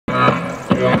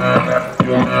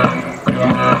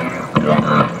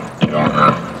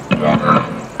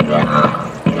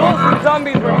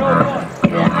Zombies were no fun.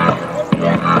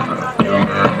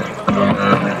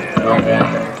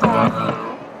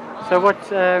 So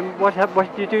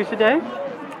what did you do today?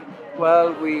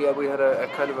 Well, we had a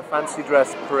kind of a fancy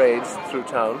dress parade through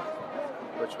town,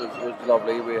 which was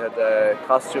lovely. We had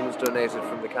costumes donated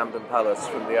from the Camden Palace,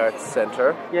 from the Arts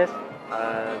Centre. Yes.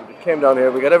 And we came down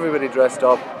here, we got everybody dressed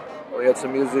up. We had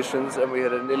some musicians and we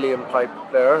had an Ilian pipe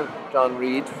player, John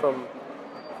Reid from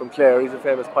Clare. He's a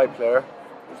famous pipe player.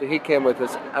 So he came with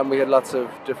us and we had lots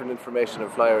of different information and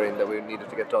flyering that we needed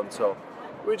to get done. So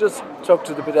we just took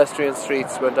to the pedestrian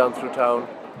streets, went down through town,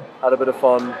 had a bit of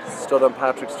fun, stood on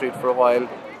Patrick Street for a while,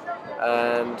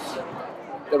 and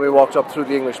then we walked up through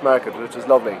the English market, which was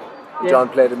lovely. Yeah. John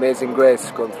played Amazing Grace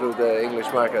going through the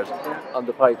English market on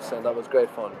the pipes, and that was great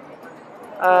fun.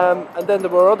 And then there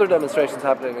were other demonstrations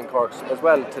happening in Cork as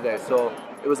well today, so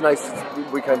it was nice.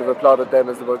 We kind of applauded them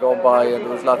as they were going by, and there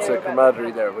was lots of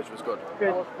camaraderie there, which was good.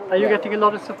 Good. Are you getting a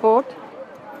lot of support?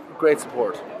 Great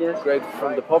support. Yes. Great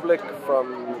from the public,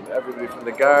 from everybody, from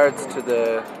the guards to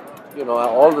the, you know,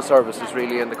 all the services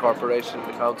really in the corporation,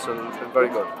 the council. It's been very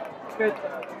good. Good.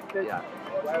 Good. Yeah.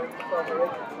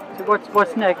 So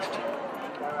what's next?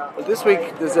 Well, this week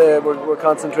we're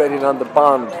concentrating on the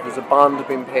bond. There's a bond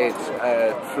being paid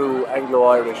through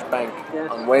Anglo-Irish Bank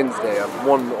on Wednesday of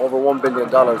over $1 billion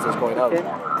that's going out. Okay.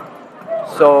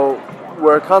 So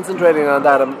we're concentrating on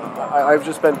that. I've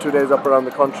just spent 2 days up around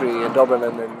the country in Dublin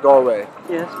and in Galway.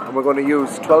 Yes. And we're going to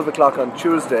use 12 o'clock on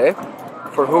Tuesday.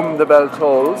 For whom the bell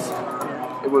tolls,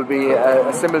 it will be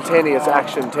a simultaneous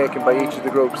action taken by each of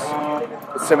the groups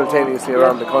simultaneously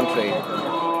around the country.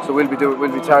 So we'll be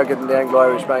targeting the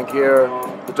Anglo-Irish Bank here.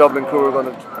 The Dublin crew are going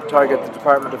to target the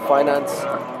Department of Finance.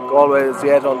 Galway is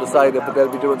yet undecided, but they'll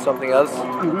be doing something else.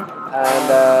 And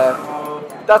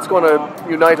that's going to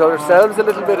unite ourselves a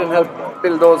little bit and help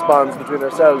build those bonds between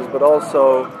ourselves, but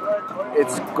also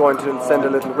it's going to send a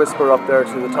little whisper up there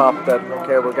to the top that,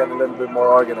 okay, we're getting a little bit more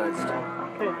organised.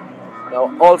 Okay.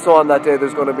 Now, also on that day,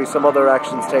 there's going to be some other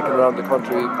actions taken around the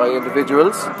country by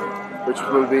individuals, which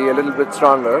will be a little bit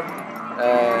stronger.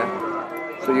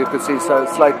 So you could see some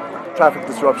slight traffic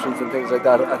disruptions and things like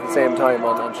that at the same time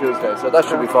on Tuesday. So that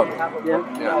should be fun. Yeah.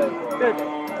 Good.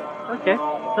 Okay.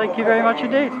 Thank you very much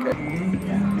indeed. Okay.